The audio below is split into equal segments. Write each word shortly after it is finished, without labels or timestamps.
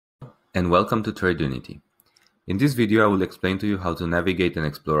and welcome to Tradunity. In this video, I will explain to you how to navigate and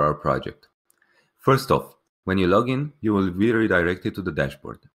explore our project. First off, when you log in, you will be redirected to the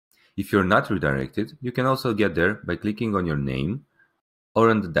dashboard. If you're not redirected, you can also get there by clicking on your name or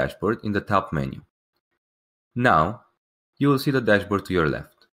on the dashboard in the top menu. Now, you will see the dashboard to your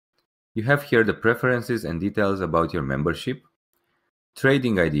left. You have here the preferences and details about your membership,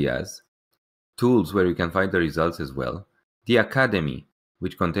 trading ideas, tools where you can find the results as well, the academy,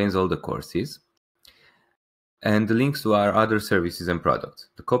 which contains all the courses, and the links to our other services and products,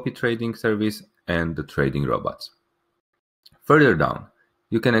 the copy trading service and the trading robots. Further down,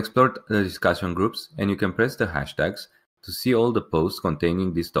 you can explore the discussion groups and you can press the hashtags to see all the posts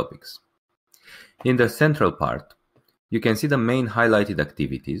containing these topics. In the central part, you can see the main highlighted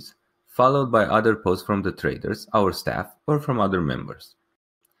activities, followed by other posts from the traders, our staff, or from other members.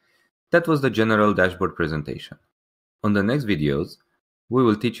 That was the general dashboard presentation. On the next videos, we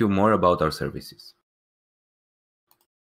will teach you more about our services.